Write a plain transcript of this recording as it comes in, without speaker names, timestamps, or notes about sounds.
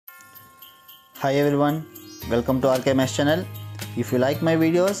Hi everyone, welcome to RKMS channel. If you like my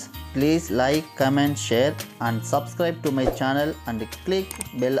videos, please like, comment, share and subscribe to my channel and click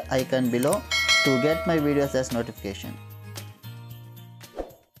bell icon below to get my videos as notification.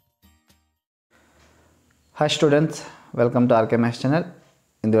 Hi students, welcome to RKMS channel.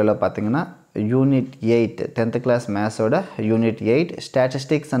 இந்த வீடியோல பாத்தீங்கன்னா unit 8 10th class maths ஓட unit 8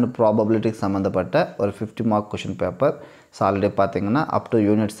 statistics and probability சம்பந்தப்பட்ட ஒரு 50 mark question paper. So already பாத்தீங்கன்னா up to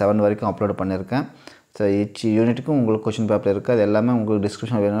unit 7 வரைக்கும் upload பண்ணிருக்கேன். So each யூனிட்க்கு உங்களுக்கு question paper இருக்கு. அது எல்லாமே உங்களுக்கு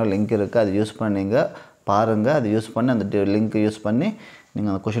description வேணும்னா லிங்க் இருக்கு. அது யூஸ் பண்ணீங்க பாருங்க. அது யூஸ் பண்ணி அந்த லிங்க் யூஸ் பண்ணி நீங்க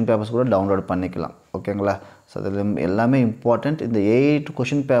அந்த question papers கூட டவுன்லோட் பண்ணிக்கலாம். ஓகேங்களா? So அது எல்லாமே இம்பார்ட்டன்ட். இந்த 8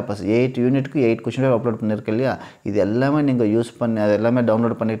 question papers 8 யூனிட்க்கு 8 question paper upload பண்ணிருக்கேன் இல்லையா? இது எல்லாமே நீங்க யூஸ் பண்ணி அது எல்லாமே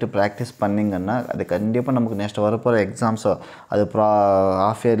டவுன்லோட் பண்ணிட்டு பிராக்டீஸ் பண்ணீங்கன்னா அது கண்டிப்பா நமக்கு நெக்ஸ்ட் வரப்போற எக்ஸாம்ஸ் அது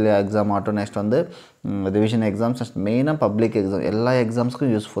half yearly exam auto next வந்து ரிவிஷன் எக்ஸாம்ஸ் மெயினா பப்ளிக் எக்ஸாம் எல்லா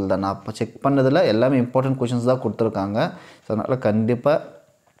எக்ஸாம்ஸ்க்கும் யூஸ்ஃபுல் தான். நான் அப்ப செக் பண்ணதுல எல்லாமே இம்பார்ட்டன்ட் क्वेश्चंस தான் கொடுத்திருக்காங்க. சோ அதனால கண்டிப்பா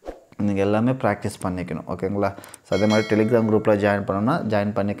நீங்க எல்லாமே பிராக்டீஸ் பண்ணிக்கணும். ஓகேங்களா? சோ அதே மாதிரி Telegram குரூப்ல ஜாயின் பண்ணனும்னா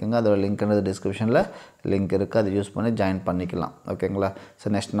ஜாயின் பண்ணிக்கங்க. அதோட லிங்க் டிஸ்கிரிப்ஷன்ல லிங்க் இருக்கு. அதை யூஸ் பண்ணி ஜாயின் பண்ணிக்கலாம். ஓகேங்களா?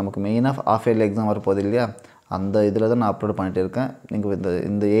 சோ நெக்ஸ்ட் நமக்கு மெயினா half yearly எக்ஸாம் வர போகுது இல்லையா? அந்த இதுல தான் நான் அப்லோட் பண்ணிட்டு இருக்கேன். நீங்க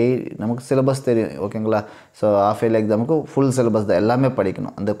இந்த நமக்கு சிலபஸ் தெரியும். ஓகேங்களா? சோ half yearly எக்ஸாமுக்கு ஃபுல் சிலபஸ் தான் எல்லாமே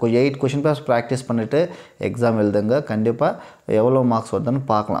படிக்கணும். அந்த 8 क्वेश्चन பேப்பர்ஸ் பிராக்டீஸ் பண்ணிட்டு எக்ஸாம் எழுதுங்க. கண்டிப்பா எவ்வளவு மார்க்ஸ் வருதுன்னு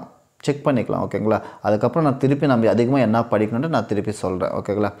பார்க்கலாம். செக் பண்ணிக்கலாம். ஓகேங்களா? அதுக்கு அப்புறம் நான் திருப்பி நம்ம அதிகமா என்ன படிக்கணும்னு நான் திருப்பி சொல்றேன்.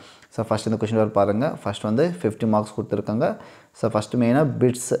 ஓகேங்களா? சோ ஃபர்ஸ்ட் இந்த क्वेश्चन பேப்பர் பாருங்க. ஃபர்ஸ்ட் வந்து 50 மார்க்ஸ் கொடுத்திருக்காங்க. சோ ஃபர்ஸ்ட் மெயினா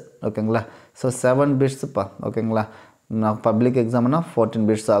பிட்ஸ். ஓகேங்களா? சோ 7 பிட்ஸ் பா. ஓகேங்களா? நான் பப்ளிக் எக்ஸாம்னா 14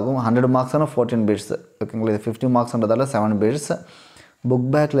 பிட்ஸ் ஆகும். 100 மார்க்ஸ்னா 14 பிட்ஸ். ஓகேங்களா? இது 50 மார்க்ஸ்ன்றதால 7 பிட்ஸ். புக்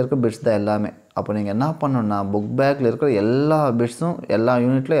பேக்ல இருக்க பிட்ஸ் தான் எல்லாமே. அப்ப நீங்க என்ன பண்ணனும்னா புக் பேக்ல இருக்க எல்லா பிட்ஸும் எல்லா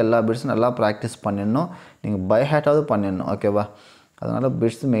யூனிட்ல எல்லா பிட்ஸும் நல்லா பிராக்டீஸ் பண்ணிடணும். நீங்க பை ஹார்ட்டாவது பண்ணிடணும். ஓகேவா? அதனால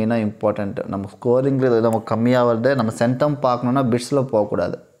பிட்ஸ் மெயினா இம்பார்ட்டன்ட். நம்ம ஸ்கோரிங்ல நமக்கு கம்மியா வருது. நம்ம சென்டம் பார்க்கணும்னா பிட்ஸ்ல போக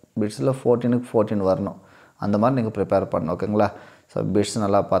கூடாது. பிட்ஸ்ல 14க்கு 14 வரணும். அந்த மாதிரி நீங்க ப்ரிப்பேர் பண்ணனும். ஓகேங்களா? சோ பிட்ஸ்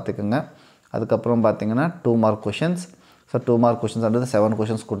நல்லா பாத்துக்கங்க. அதுக்கு அப்புறம் பாத்தீங்கன்னா 2 mark questions. So 2 mark questions வந்து 7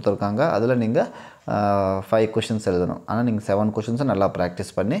 क्वेश्चंस கொடுத்திருக்காங்க. அதுல நீங்க 5 क्वेश्चंस எழுதணும். ஆனா நீங்க 7 क्वेश्चंस நல்லா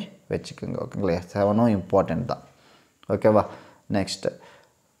பிராக்டீஸ் பண்ணி வெச்சுக்கங்க. ஓகேங்களா? 7ம் இம்பார்ட்டன்ட் தான். ஓகேவா? நெக்ஸ்ட்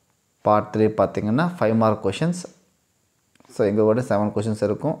பார்ட் 3 பாத்தீங்கன்னா 5 மார்க் क्वेश्चंस. சோ இங்க கூட 7 क्वेश्चंस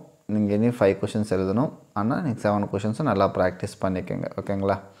இருக்கும். நீங்க இனி 5 क्वेश्चंस எழுதணும். ஆனா நீங்க 7 क्वेश्चंस நல்லா பிராக்டீஸ் பண்ணிக்கங்க.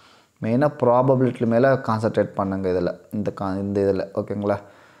 ஓகேங்களா? மெயினா ப்ராபபிலிட்டி மேல கான்சன்ட்ரேட் பண்ணுங்க இதுல. இந்த இதுல. ஓகேங்களா?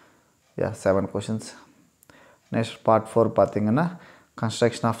 7 क्वेश्चंस. நெக்ஸ்ட் பார்ட் 4 பாத்தீங்கன்னா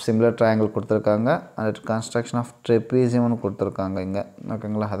கன்ஸ்ட்ரக்ஷன் ஆஃப் சிமிலர் ட்ரையாங்கிள் கொடுத்திருக்காங்க. and கன்ஸ்ட்ரக்ஷன் ஆஃப் ட்ரெபீசியம் கொடுத்திருக்காங்க இங்க.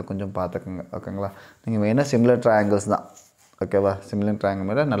 ஓகேங்களா? அது கொஞ்சம் பாத்துக்கங்க. ஓகேங்களா? நீங்க மெயினா சிமிலர் ட்ரையாங்கிள்ஸ் தான். ஓகேவா? சிமிலர் ட்ரையாங்கிள்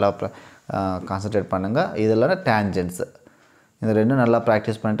மேல நல்லா கான்சன்ட்ரேட் பண்ணுங்க. இதெல்லாம் டான்ஜென்ட்ஸ். இந்த ரெண்டும் நல்லா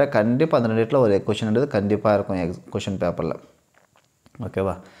பிராக்டீஸ் பண்ணிட்டா கண்டிப்பா அந்த ரெண்டுல ஒரு क्वेश्चन எடுத்து கண்டிப்பா இருக்கும் क्वेश्चन பேப்பர்ல.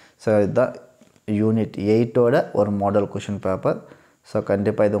 ஓகேவா? சோ இதுதான் யூனிட் 8 ஓட ஒரு மாடல் क्वेश्चन பேப்பர். சோ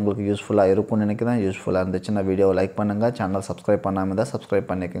கண்டிப்பா இது உங்களுக்கு யூஸ்ஃபுல்லா இருக்கும்னு நினைக்கிறேன். யூஸ்ஃபுல்லா இருந்துச்சுன்னா வீடியோவை லைக் பண்ணுங்க. சேனலை சப்ஸ்கிரைப் பண்ணாம இருந்தா சப்ஸ்கிரைப்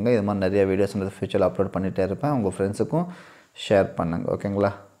பண்ணிக்கங்க. இது மாதிரி நிறைய வீடியோஸ் இந்த ஃபியூச்சர்ல அப்லோட் பண்ணிட்டே இருப்பேன். உங்க ஃப்ரெண்ட்ஸ்க்கும் ஷேர் பண்ணுங்க.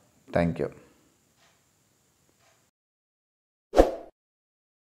 ஓகேங்களா? Thank you.